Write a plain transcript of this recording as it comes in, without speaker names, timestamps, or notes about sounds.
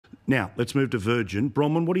Now, let's move to Virgin.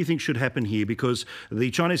 Bronwyn, what do you think should happen here? Because the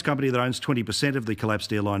Chinese company that owns 20% of the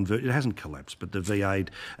collapsed airline, it hasn't collapsed, but the VA'd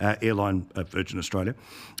airline, Virgin Australia,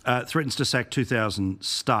 threatens to sack 2,000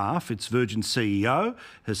 staff. Its Virgin CEO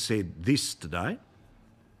has said this today.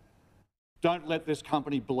 Don't let this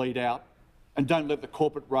company bleed out, and don't let the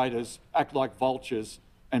corporate raiders act like vultures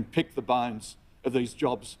and pick the bones of these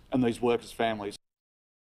jobs and these workers' families.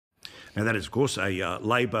 Now, that is, of course, a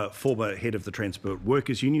Labor former head of the Transport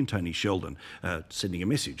Workers Union, Tony Sheldon, sending a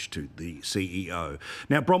message to the CEO.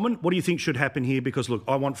 Now, Bronwyn, what do you think should happen here? Because, look,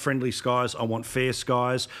 I want friendly skies. I want fair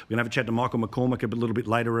skies. We're going to have a chat to Michael McCormack a little bit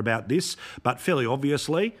later about this. But fairly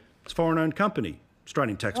obviously, it's a foreign-owned company.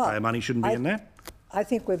 Australian taxpayer money shouldn't be in that. I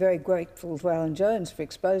think we're very grateful to Alan Jones for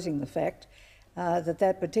exposing the fact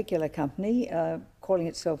that particular company, calling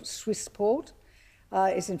itself Swissport,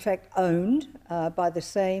 is in fact owned by the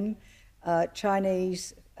same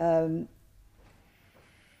Chinese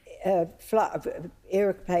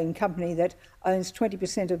aeroplane company that owns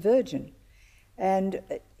 20% of Virgin. And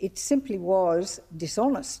it simply was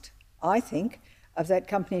dishonest, I think, of that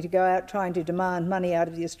company to go out trying to demand money out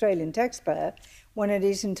of the Australian taxpayer when it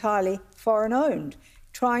is entirely foreign-owned,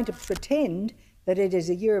 trying to pretend that it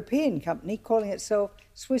is a European company, calling itself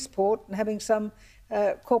Swissport and having some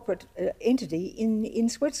corporate entity in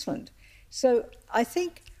Switzerland. So I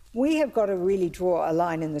think we have got to really draw a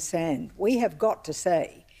line in the sand. We have got to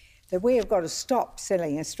say that we have got to stop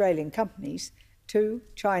selling Australian companies to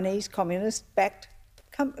Chinese communist-backed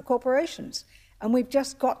corporations. And we've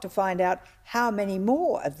just got to find out how many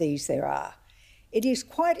more of these there are. It is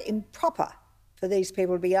quite improper for these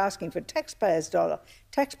people to be asking for taxpayer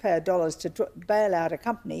dollars to bail out a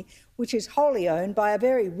company which is wholly owned by a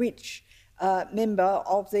very rich member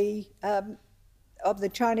of the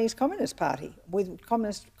Chinese Communist Party, with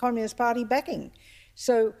Communist Party backing.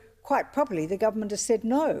 So quite properly, the government has said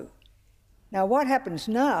no. Now, what happens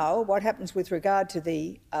now? What happens with regard to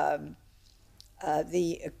the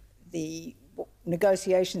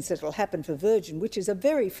negotiations that will happen for Virgin, which is a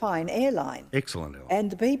very fine airline. Excellent airline. And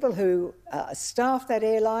the people who staff that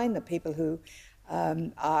airline, the people who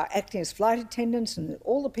are acting as flight attendants, and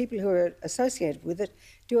all the people who are associated with it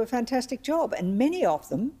do a fantastic job. And many of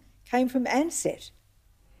them came from Ansett.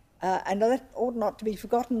 And that ought not to be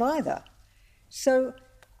forgotten either. So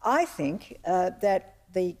I think that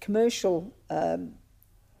the commercial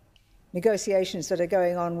negotiations that are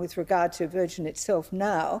going on with regard to Virgin itself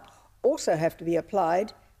now also have to be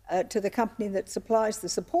applied to the company that supplies the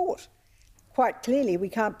support. Quite clearly, we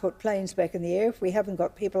can't put planes back in the air if we haven't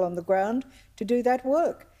got people on the ground to do that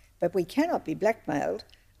work. But we cannot be blackmailed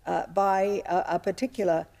by a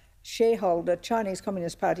particular shareholder, Chinese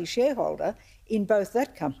Communist Party shareholder, in both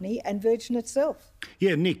that company and Virgin itself.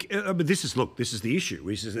 Yeah, Nick, but this is the issue,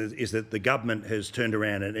 is that the government has turned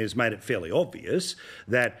around and has made it fairly obvious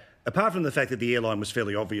that, apart from the fact that the airline was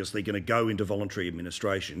fairly obviously going to go into voluntary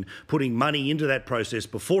administration, putting money into that process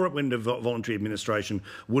before it went into voluntary administration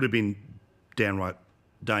would have been downright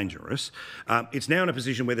dangerous. It's now in a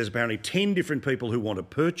position where there's apparently 10 different people who want to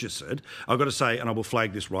purchase it. I've got to say, and I will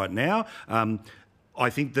flag this right now, I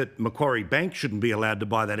think that Macquarie Bank shouldn't be allowed to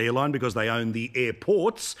buy that airline because they own the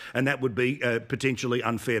airports, and that would be potentially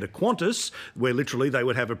unfair to Qantas, where literally they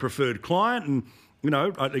would have a preferred client, and, you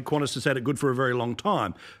know, Qantas has had it good for a very long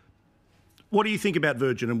time. What do you think about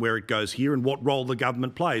Virgin and where it goes here, and what role the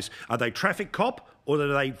government plays? Are they traffic cop, or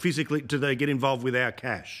do they get involved with our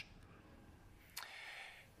cash?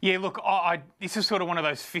 Yeah, look, this is sort of one of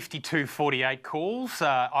those 52-48 calls.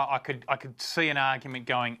 I could see an argument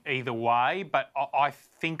going either way, but I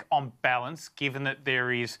think on balance, given that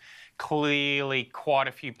there is clearly quite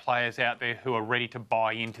a few players out there who are ready to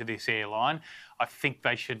buy into this airline, I think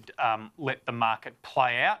they should let the market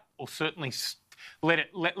play out, or certainly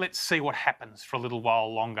let's see what happens for a little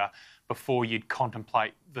while longer before you'd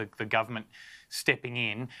contemplate the government stepping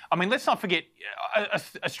in. I mean, let's not forget,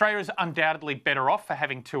 Australia is undoubtedly better off for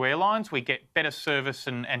having two airlines. We get better service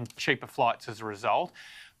and cheaper flights as a result.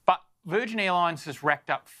 But Virgin Airlines has racked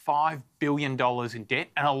up $5 billion in debt,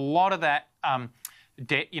 and a lot of that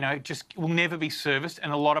debt, you know, just will never be serviced,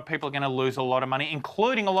 and a lot of people are going to lose a lot of money,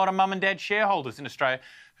 including a lot of mum and dad shareholders in Australia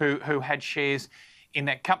who had shares in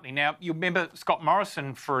that company. Now, you remember Scott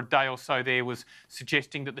Morrison for a day or so there was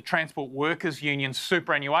suggesting that the Transport Workers Union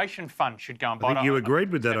superannuation fund should go and buy it. I think you agreed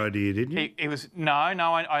with that idea, didn't you?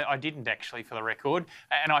 I didn't actually, for the record.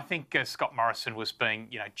 And I think Scott Morrison was being,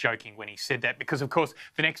 joking when he said that, because of course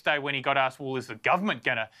the next day when he got asked, well, is the government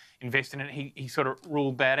going to invest in it, he sort of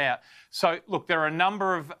ruled that out. So look, there are a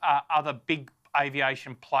number of other big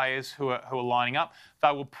aviation players who are lining up.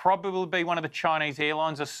 They will probably be one of the Chinese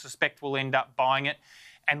airlines, I suspect, will end up buying it.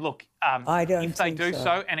 And look, I don't if they think do so.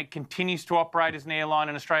 so and it continues to operate as an airline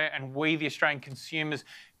in Australia and we, the Australian consumers,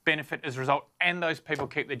 benefit as a result and those people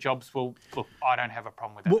keep their jobs, well, look, I don't have a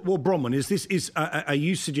problem with that. Well, Bronwyn, are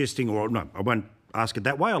you suggesting, or no, I won't ask it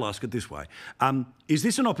that way, I'll ask it this way. Is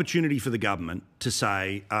this an opportunity for the government to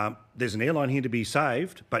say there's an airline here to be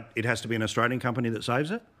saved, but it has to be an Australian company that saves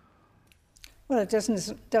it? Well, it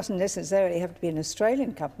doesn't necessarily have to be an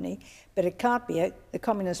Australian company, but it can't be the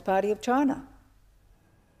Communist Party of China.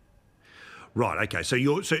 Right. Okay. So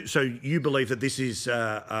you believe that this is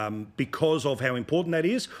because of how important that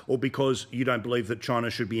is, or because you don't believe that China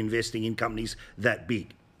should be investing in companies that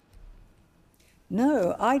big?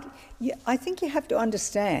 No, I think you have to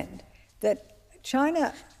understand that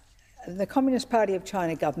China, the Communist Party of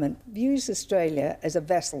China government, views Australia as a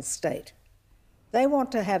vassal state. They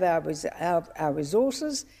want to have our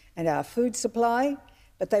resources and our food supply,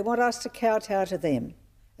 but they want us to kowtow to them.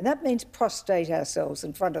 And that means prostrate ourselves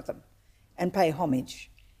in front of them and pay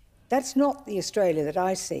homage. That's not the Australia that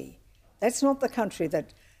I see. That's not the country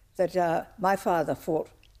that my father fought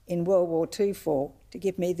in World War II for, to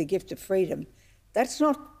give me the gift of freedom. That's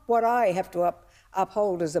not what I have to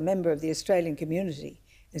uphold as a member of the Australian community,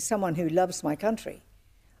 as someone who loves my country.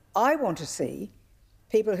 I want to see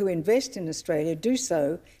people who invest in Australia do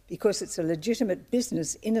so because it's a legitimate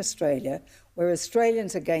business in Australia where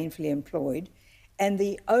Australians are gainfully employed, and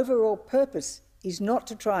the overall purpose is not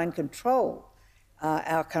to try and control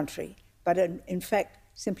our country, but in fact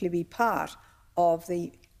simply be part of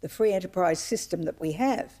the free enterprise system that we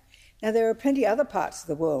have. Now, there are plenty of other parts of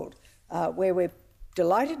the world where we're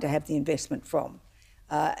delighted to have the investment from.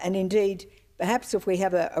 And indeed, perhaps if we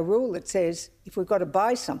have a rule that says if we've got to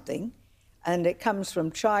buy something and it comes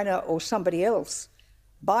from China or somebody else,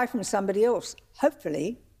 buy from somebody else,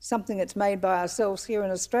 hopefully something that's made by ourselves here in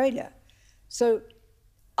Australia. So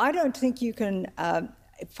I don't think you can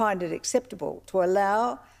find it acceptable to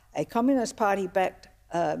allow a Communist Party-backed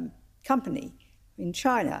company in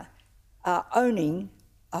China owning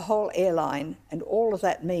a whole airline and all of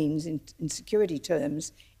that means in security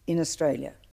terms in Australia.